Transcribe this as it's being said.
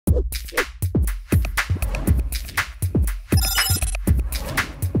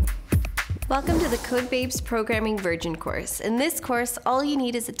Welcome to the Codebabes Programming Virgin course. In this course, all you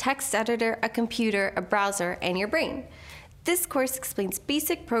need is a text editor, a computer, a browser, and your brain. This course explains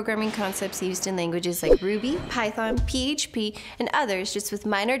basic programming concepts used in languages like Ruby, Python, PHP, and others, just with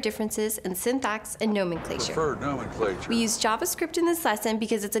minor differences in syntax and nomenclature. Preferred nomenclature. We use JavaScript in this lesson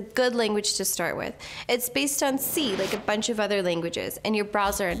because it's a good language to start with. It's based on C, like a bunch of other languages, and your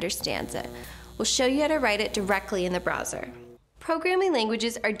browser understands it. We'll show you how to write it directly in the browser. Programming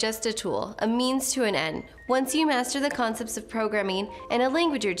languages are just a tool, a means to an end. Once you master the concepts of programming and a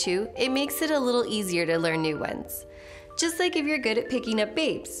language or two, it makes it a little easier to learn new ones. Just like if you're good at picking up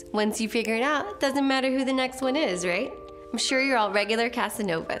babes. Once you figure it out, it doesn't matter who the next one is, right? I'm sure you're all regular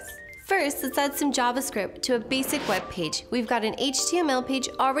casanovas. First, let's add some JavaScript to a basic web page. We've got an HTML page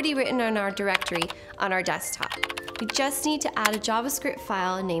already written on our directory on our desktop. We just need to add a JavaScript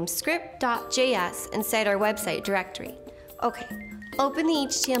file named script.js inside our website directory. Okay, open the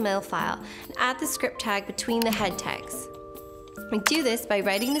HTML file and add the script tag between the head tags. We do this by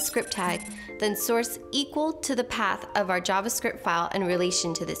writing the script tag, then source equal to the path of our JavaScript file in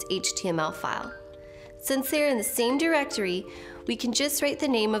relation to this HTML file. Since they're in the same directory, we can just write the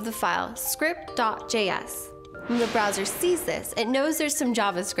name of the file, script.js. When the browser sees this, it knows there's some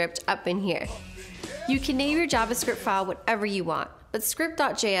JavaScript up in here. You can name your JavaScript file whatever you want, but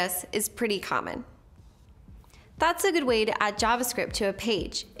script.js is pretty common. That's a good way to add JavaScript to a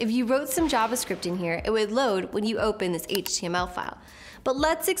page. If you wrote some JavaScript in here, it would load when you open this HTML file. But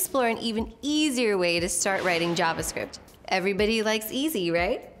let's explore an even easier way to start writing JavaScript. Everybody likes easy,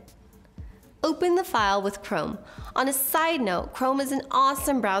 right? Open the file with Chrome. On a side note, Chrome is an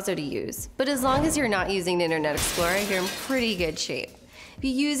awesome browser to use, but as long as you're not using Internet Explorer, you're in pretty good shape. If you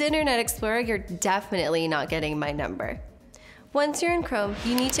use Internet Explorer, you're definitely not getting my number. Once you're in Chrome,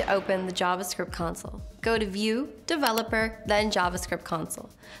 you need to open the JavaScript Console. Go to View, Developer, then JavaScript Console.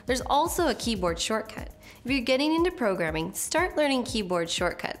 There's also a keyboard shortcut. If you're getting into programming, start learning keyboard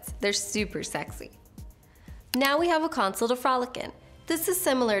shortcuts. They're super sexy. Now we have a console to frolic in. This is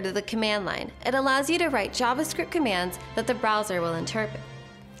similar to the command line. It allows you to write JavaScript commands that the browser will interpret.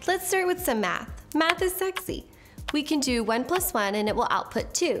 Let's start with some math. Math is sexy. We can do 1 + 1 and it will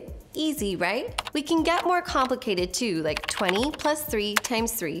output 2. Easy, right? We can get more complicated too, like 20 + 3 ×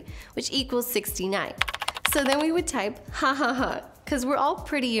 3, which equals 69. So then we would type ha ha ha, because we're all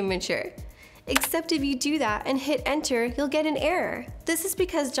pretty immature. Except if you do that and hit enter, you'll get an error. This is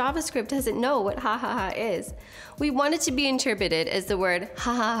because JavaScript doesn't know what ha ha ha is. We want it to be interpreted as the word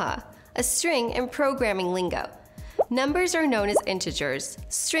ha ha ha, a string in programming lingo. Numbers are known as integers.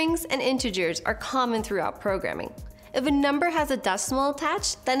 Strings and integers are common throughout programming. If a number has a decimal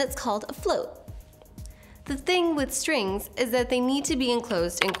attached, then it's called a float. The thing with strings is that they need to be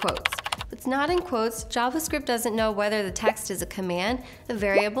enclosed in quotes. If it's not in quotes, JavaScript doesn't know whether the text is a command, a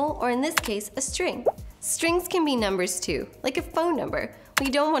variable, or in this case, a string. Strings can be numbers too, like a phone number. We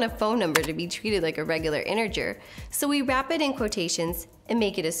don't want a phone number to be treated like a regular integer, so we wrap it in quotations and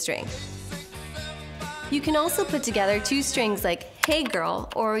make it a string. You can also put together two strings like hey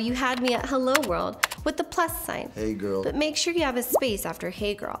girl or you had me at hello world with the plus sign. Hey girl. But make sure you have a space after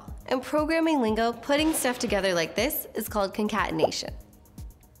hey girl. In programming lingo, putting stuff together like this is called concatenation.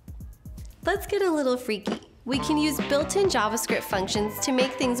 Let's get a little freaky. We can use built-in JavaScript functions to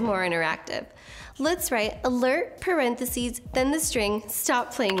make things more interactive. Let's write alert parentheses, then the string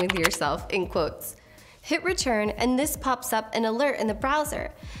stop playing with yourself in quotes. Hit return and this pops up an alert in the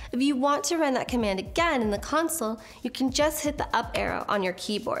browser. If you want to run that command again in the console, you can just hit the up arrow on your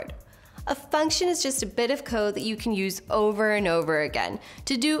keyboard. A function is just a bit of code that you can use over and over again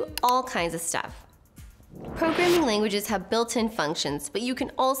to do all kinds of stuff. Programming languages have built-in functions, but you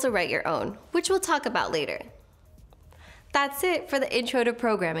can also write your own, which we'll talk about later. That's it for the intro to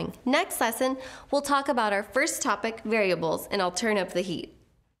programming. Next lesson, we'll talk about our first topic, variables, and I'll turn up the heat.